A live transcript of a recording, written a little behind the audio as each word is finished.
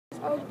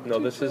No,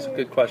 this is a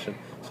good question.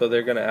 So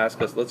they're going to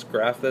ask us, let's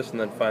graph this and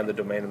then find the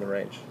domain and the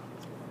range.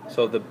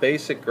 So the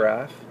basic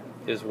graph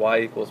is y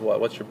equals what?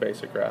 What's your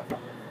basic graph?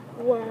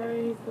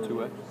 Y equals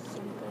 2x?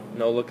 something.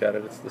 No, look at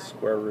it. It's the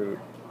square root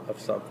of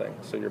something.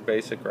 So your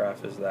basic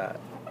graph is that.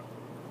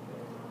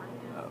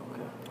 Oh,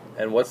 okay.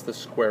 And what's the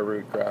square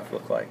root graph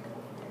look like?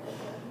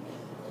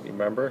 You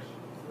remember?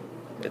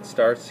 It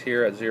starts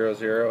here at 0,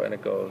 0, and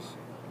it goes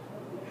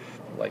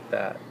like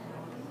that.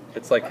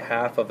 It's like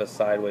half of a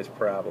sideways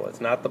parabola. It's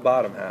not the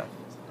bottom half.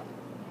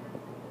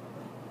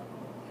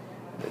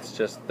 It's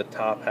just the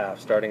top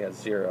half, starting at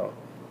 0,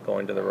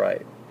 going to the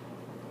right.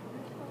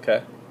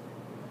 Okay?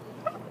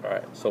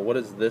 Alright, so what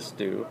does this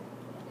do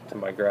to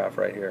my graph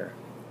right here?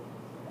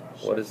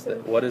 What is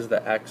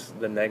the x,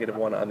 the negative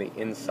one on the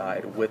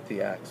inside with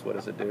the x? What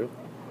does it do?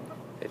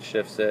 It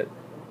shifts it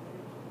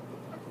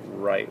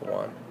right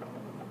 1.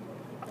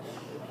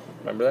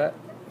 Remember that?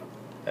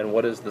 And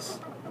what is this?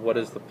 What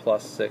does the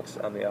plus 6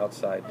 on the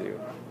outside do?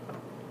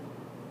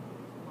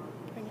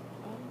 Bring it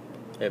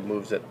up. It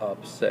moves it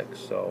up 6.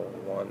 So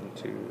 1,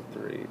 2,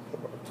 3,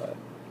 4, 5.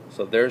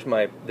 So there's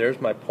my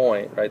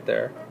point right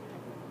there.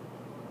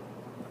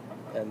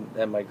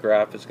 And my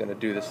graph is going to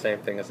do the same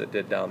thing as it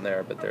did down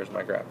there, but there's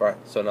my graph.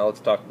 Alright, so now let's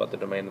talk about the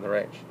domain and the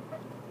range.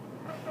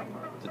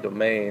 The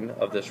domain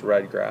of this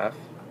red graph,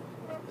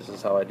 this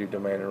is how I do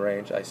domain and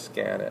range. I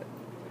scan it.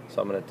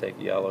 So I'm going to take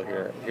yellow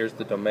here. Here's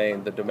the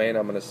domain. The domain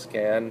I'm going to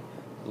scan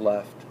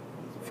left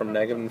from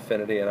negative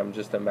infinity, and I'm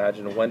just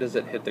imagining, when does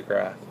it hit the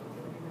graph?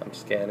 I'm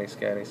scanning,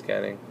 scanning,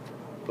 scanning.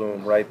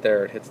 Boom, right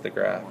there it hits the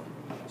graph.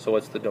 So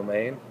what's the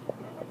domain?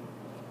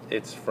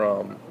 It's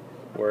from,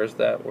 where's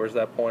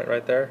that point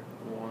right there?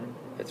 1.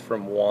 It's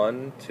from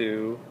 1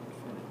 to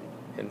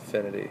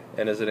infinity.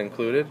 And is it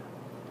included?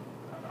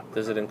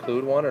 Does it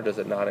include 1 or does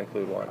it not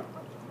include 1?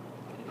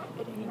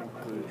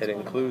 It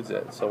includes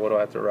it. So what do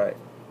I have to write?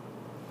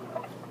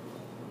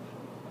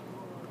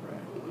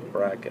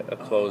 Bracket, a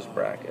closed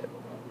bracket.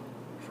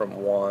 From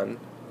 1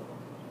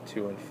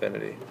 to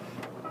infinity.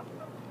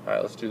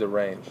 Alright, let's do the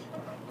range.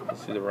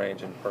 Let's do the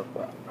range in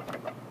purple.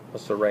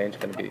 What's the range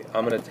going to be?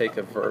 I'm going to take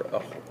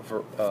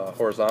a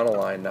horizontal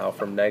line now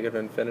from negative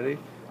infinity.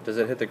 Does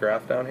it hit the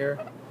graph down here?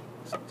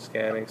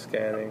 Scanning,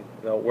 scanning.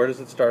 No, where does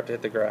it start to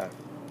hit the graph?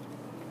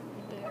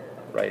 There.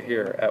 Right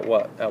here. At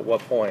what? At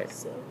what point?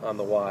 6. On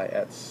the y.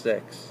 At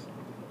 6.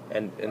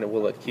 And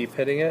will it keep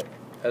hitting it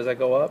as I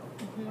go up?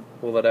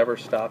 Will it ever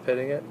stop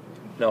hitting it?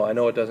 No, I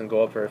know it doesn't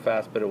go up very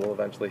fast, but it will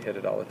eventually hit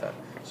it all the time.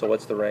 So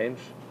what's the range?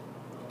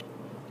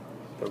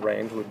 The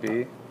range would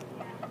be?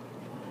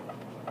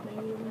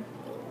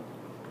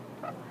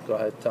 Go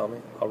ahead, tell me.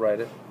 I'll write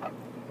it.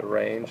 The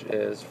range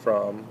is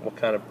from, what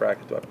kind of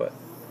bracket do I put?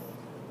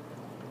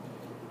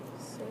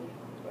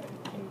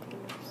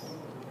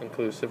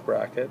 Inclusive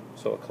bracket,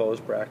 so a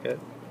closed bracket.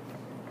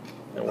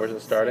 And where's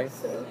it starting?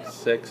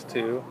 6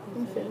 to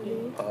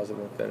Infinity.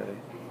 positive infinity.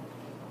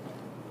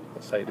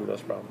 That's how you do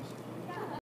those problems.